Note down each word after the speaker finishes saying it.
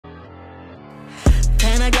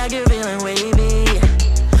back like you're feeling wavy.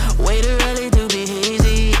 Way too early to be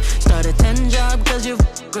hazy. Start a 10 job cause you're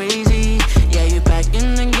crazy. Yeah, you back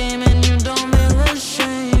in the game and you don't feel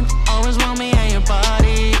ashamed. Always want me at your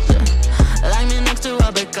parties. Like me next to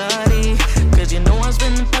a Bacardi. Cause you know I'm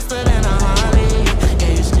spinning faster than a Harley.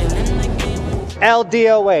 Yeah, you're still in the game.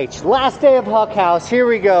 LDOH, last day of Buckhouse. Here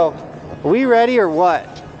we go. Are we ready or what?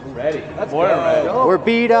 Ready. Let's go. Ready. We're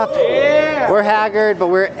beat up. Yeah. We're haggard, but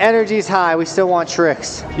we're energy's high. We still want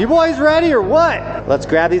tricks. You boys ready or what? Let's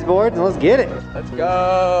grab these boards and let's get it. Let's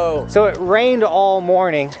go. So it rained all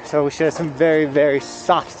morning, so we should have some very, very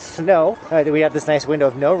soft snow. We have this nice window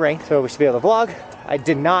of no rain, so we should be able to vlog. I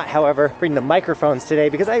did not, however, bring the microphones today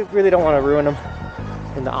because I really don't want to ruin them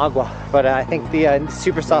in the agua. But I think the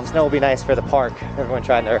super soft snow will be nice for the park. Everyone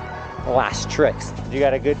trying their last tricks. You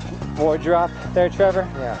got a good board drop there, Trevor?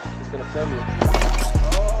 Yeah, he's gonna film you.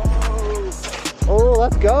 Oh,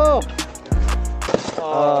 let's go.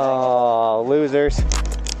 Oh, losers.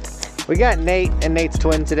 We got Nate and Nate's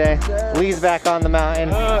twin today. Lee's back on the mountain.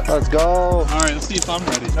 Let's go. All right, let's see if I'm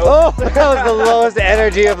ready. Oh, that was the lowest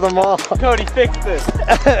energy of them all. Cody, fix this.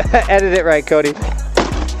 Edit it right, Cody.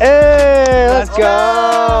 Hey, let's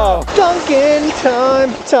go! Dunkin'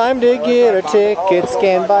 time to get our tickets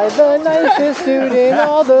scanned by the nicest dude in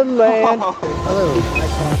all the land. Hello.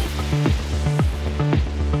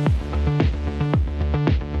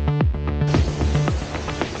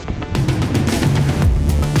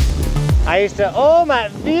 I used to, oh, my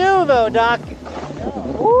view though, Doc.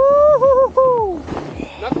 Woo-hoo-hoo-hoo.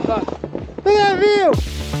 Look at that view.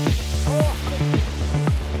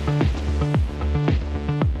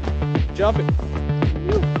 Jump it.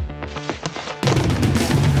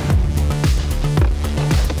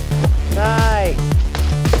 Nice.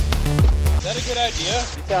 Is that a good idea?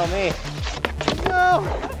 You tell me. No.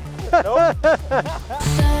 Nope.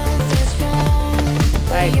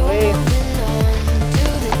 Nice, Lee.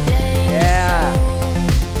 Yeah.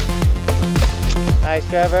 Nice,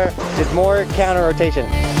 Trevor. Just more counter rotation.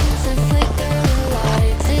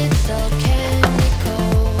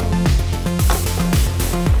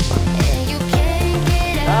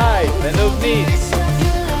 Nice. Bend those knees.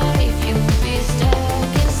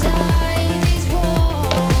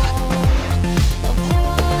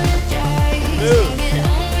 Move.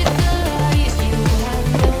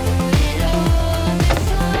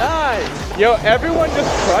 Nice. Yo, everyone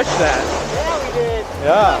just crushed that. Yeah, we did.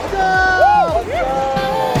 Yeah. Let's go.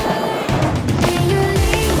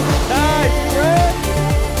 Nice, Fred.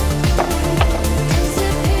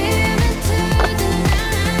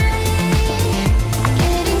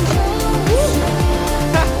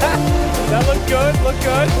 That looked good, look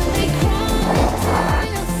good.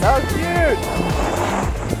 That was huge.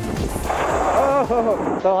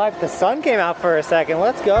 Oh, so like the sun came out for a second.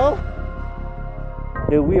 Let's go.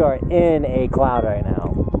 Dude, we are in a cloud right now.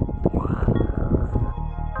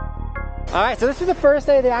 All right, so this is the first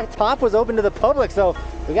day the top was open to the public, so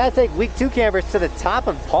we gotta take week 2 campers to the top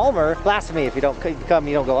of Palmer. Blasphemy, if you don't come,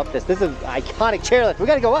 you don't go up this. This is an iconic chairlift. We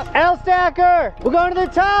gotta go up. L Stacker, we're going to the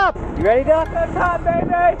top. You ready, Doc? The top,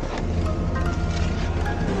 baby.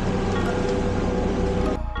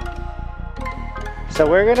 So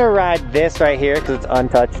we're gonna ride this right here because it's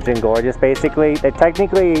untouched and gorgeous, basically.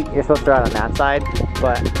 Technically, you're supposed to ride on that side,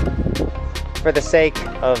 but for the sake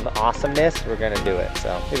of awesomeness, we're gonna do it.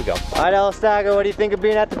 So here we go. All right, El Stago, what do you think of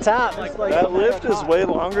being at the top? That lift is way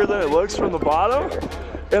longer than it looks from the bottom,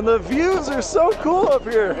 and the views are so cool up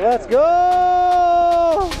here. Let's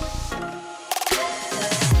go!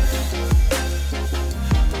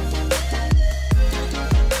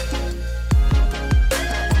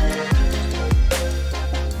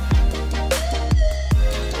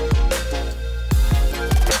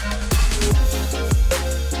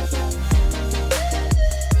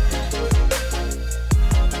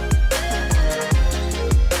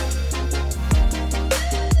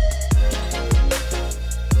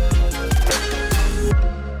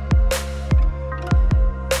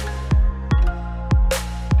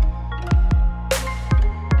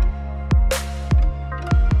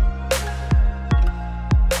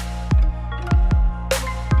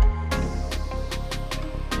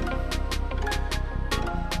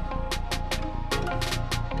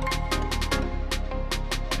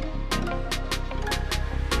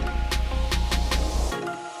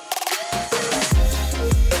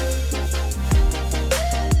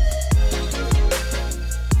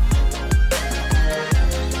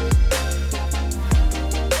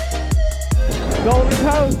 Golden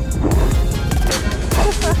Coast.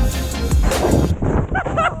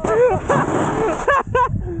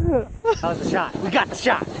 That was the shot. We got the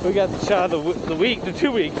shot. We got the shot of the week, the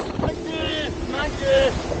 2 weeks. My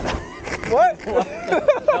What? What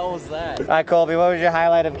the hell was that? All right, Colby, what was your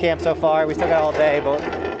highlight of camp so far? We still got all day, but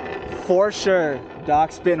For sure.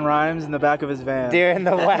 Doc spitting rhymes in the back of his van. deer in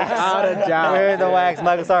the wax. Without a doubt. Deer in the wax.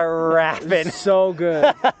 Michael start rapping. So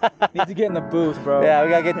good. Need to get in the booth, bro. Yeah, we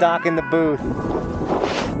gotta get Doc in the booth.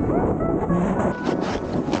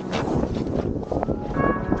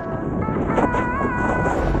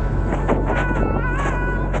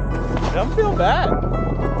 Don't feel bad.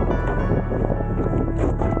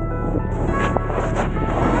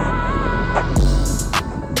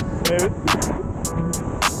 Smooth.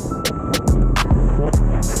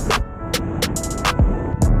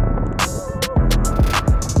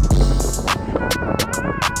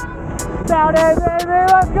 Saturday, baby,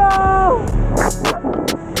 let's go!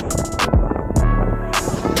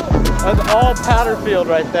 That's all powder field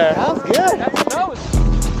right there. That was good. That was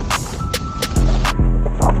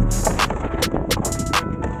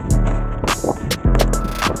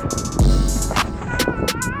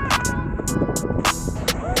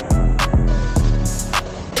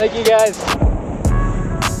Thank you guys.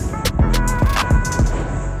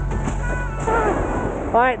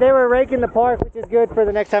 All right, they were raking the park, which is good for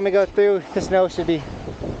the next time we go through. The snow should be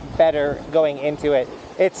better going into it.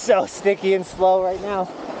 It's so sticky and slow right now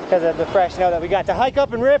because of the fresh snow that we got to hike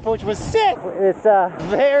up and rip, which was sick. It's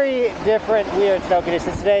very different, weird snow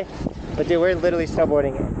conditions today. But dude, we're literally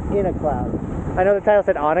snowboarding in a cloud. I know the title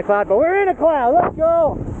said on a cloud, but we're in a cloud. Let's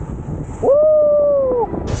go.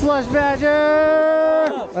 Woo! Slush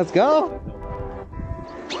Badger! Let's go.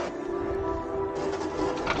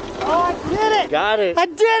 Oh, I did it! Got it. I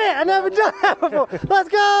did it! I never done that before. Let's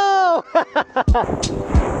go!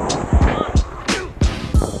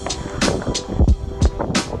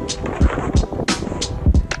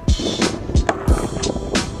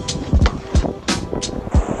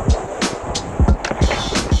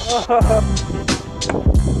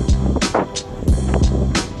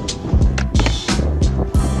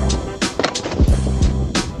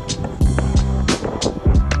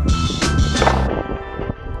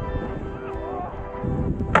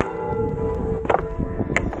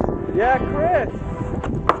 Yeah, Chris.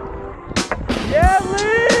 Yeah,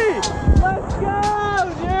 Lee. Let's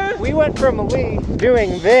go, dude. We went from Lee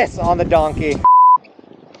doing this on the donkey.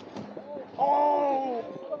 Oh.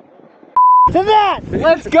 To that!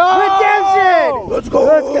 Let's go. Redemption! Let's go!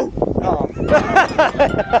 Let's go! Oh.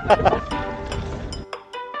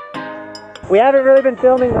 We haven't really been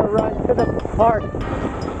filming the run to the park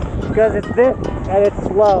because it's this and it's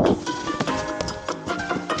slow.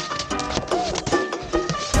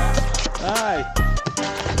 Nice.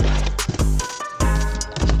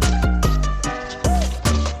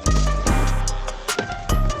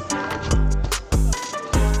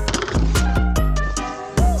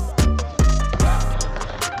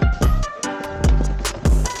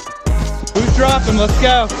 Who's dropping? Let's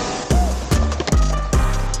go.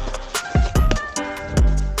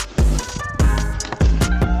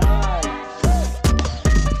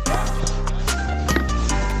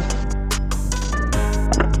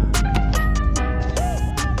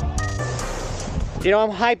 You know,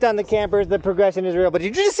 I'm hyped on the campers, the progression is real, but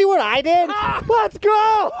did you just see what I did? Let's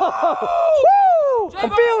go! Woo!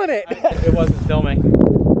 I'm feeling it! It wasn't filming.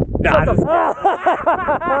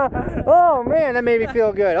 Oh man, that made me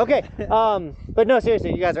feel good. Okay, but no,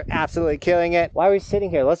 seriously, you guys are absolutely killing it. Why are we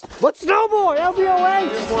sitting here? Let's snowboard!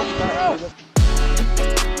 LDOH!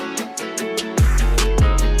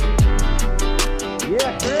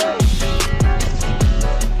 Yeah, Chris!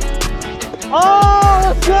 Oh,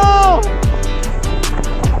 let's go!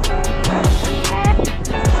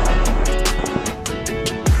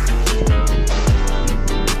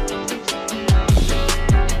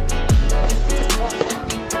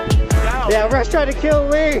 Yeah, Rush tried to kill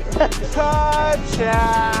Lee. Touchdown!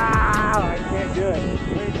 I can't do it.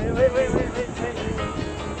 Wait.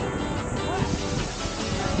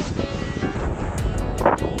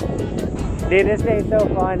 Dude, this day's so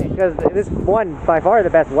fun because this is by far the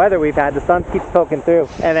best weather we've had. The sun keeps poking through.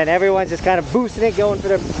 And then everyone's just kind of boosting it, going for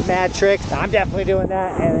their mad tricks. I'm definitely doing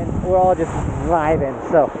that. And then we're all just vibing.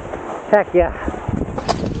 So, heck yeah.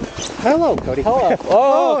 Hello, Cody. Hello.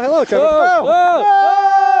 Oh, hello, Trevor. Oh.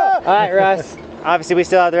 All right, Russ. Obviously, we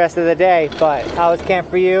still have the rest of the day, but how was camp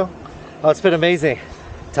for you? Oh, it's been amazing.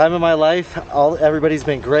 Time of my life. Everybody's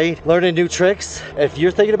been great. Learning new tricks. If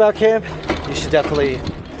you're thinking about camp, you should definitely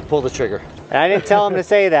pull the trigger. And I didn't tell him to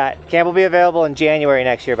say that. Camp will be available in January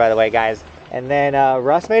next year, by the way, guys. And then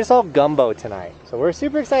Russ made us all gumbo tonight. So we're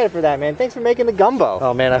super excited for that, man. Thanks for making the gumbo.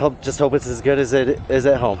 Oh man, I just hope it's as good as it is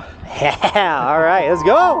at home. Yeah, all right, let's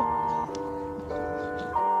go.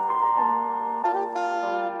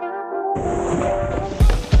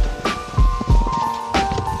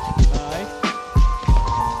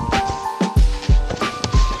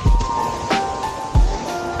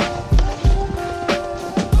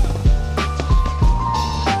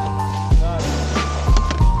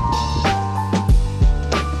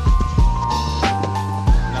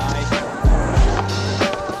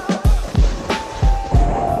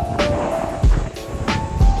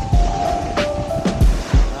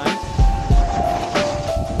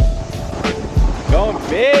 going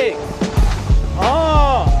big.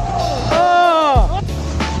 Oh! Oh!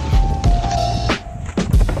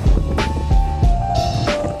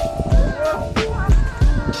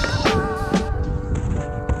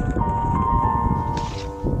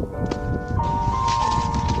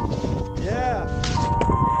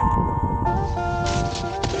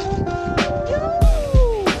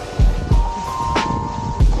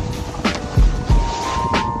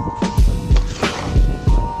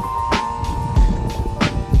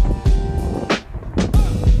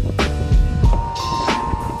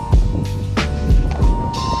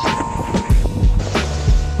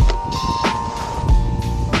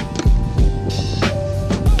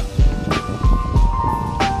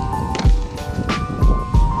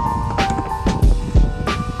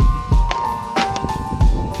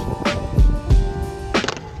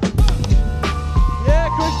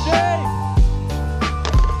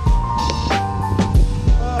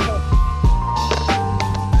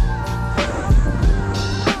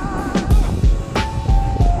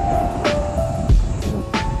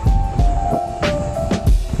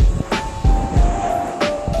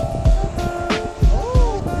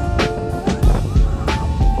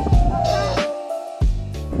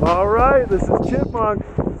 All right, this is Chipmunk.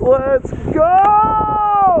 Let's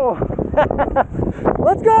go!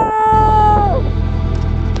 Let's go!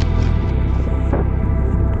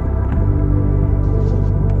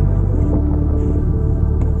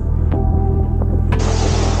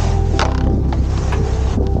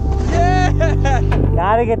 Yeah!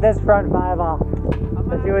 Gotta get this front 5 off.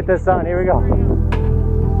 Let's do it with the sun. Here we go.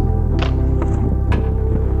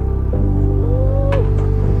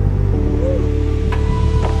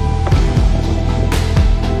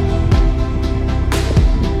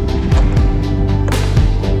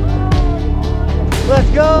 Let's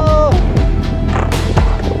go!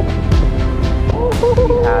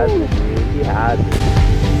 He has it, dude. He has it.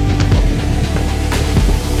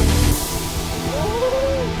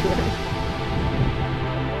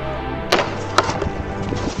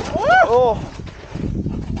 Oh!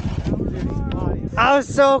 I was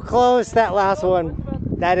so close that last one.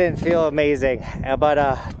 That didn't feel amazing.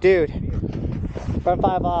 But dude, front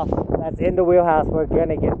 5 off. That's in the wheelhouse. We're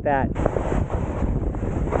gonna get that.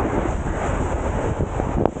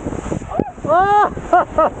 Oh!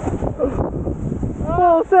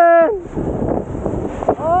 Wilson!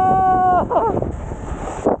 Oh!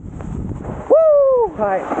 Woo!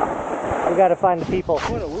 Alright, we gotta find the people.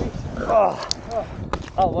 What a week.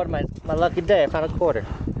 Oh, what my lucky day. I found a quarter.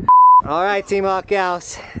 Alright, Team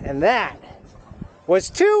Buckhouse. And that was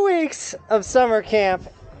 2 weeks of summer camp.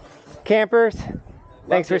 Campers,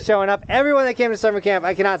 thanks for showing up. Everyone that came to summer camp,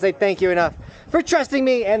 I cannot say thank you enough for trusting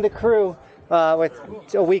me and the crew with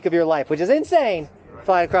a week of your life, which is insane.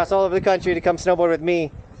 Flying across all over the country to come snowboard with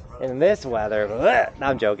me in this weather. No,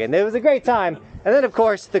 I'm joking. It was a great time. And then, of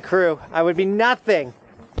course, the crew. I would be nothing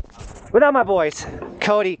without my boys.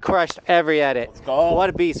 Cody crushed every edit. Let's go. What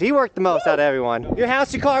a beast. He worked the most out of everyone. Your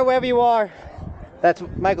house, your car, wherever you are. That's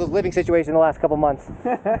Michael's living situation the last couple months.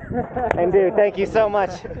 And dude, thank you so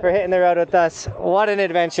much for hitting the road with us. What an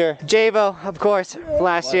adventure. Javo, of course,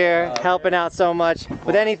 last year, helping out so much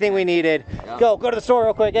with anything we needed. Go to the store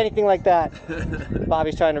real quick, anything like that.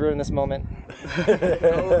 Bobby's trying to ruin this moment.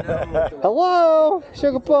 Hello,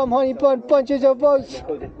 sugar plum, honey bun, bunches of bugs.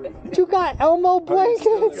 What you got, Elmo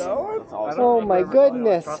blankets? Oh my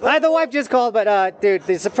goodness. The wife just called, but dude,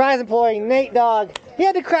 the surprise employee, Nate Dogg, he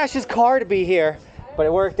had to crash his car to be here. But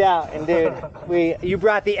it worked out, and dude, you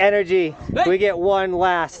brought the energy. We get one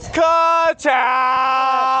last. Ka-chow!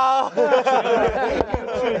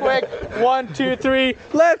 Quick, 1, 2, 3,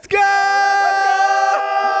 let's go!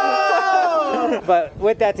 But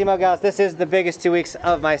with that, Team Buckhouse, this is the biggest 2 weeks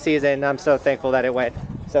of my season. I'm so thankful that it went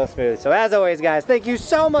so smooth. So as always, guys, thank you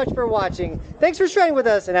so much for watching. Thanks for sharing with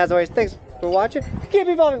us, and as always, thanks for watching. Keep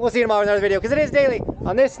evolving. We'll see you tomorrow with another video, because it is daily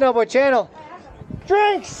on this snowboard channel.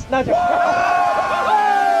 Drinks! Not just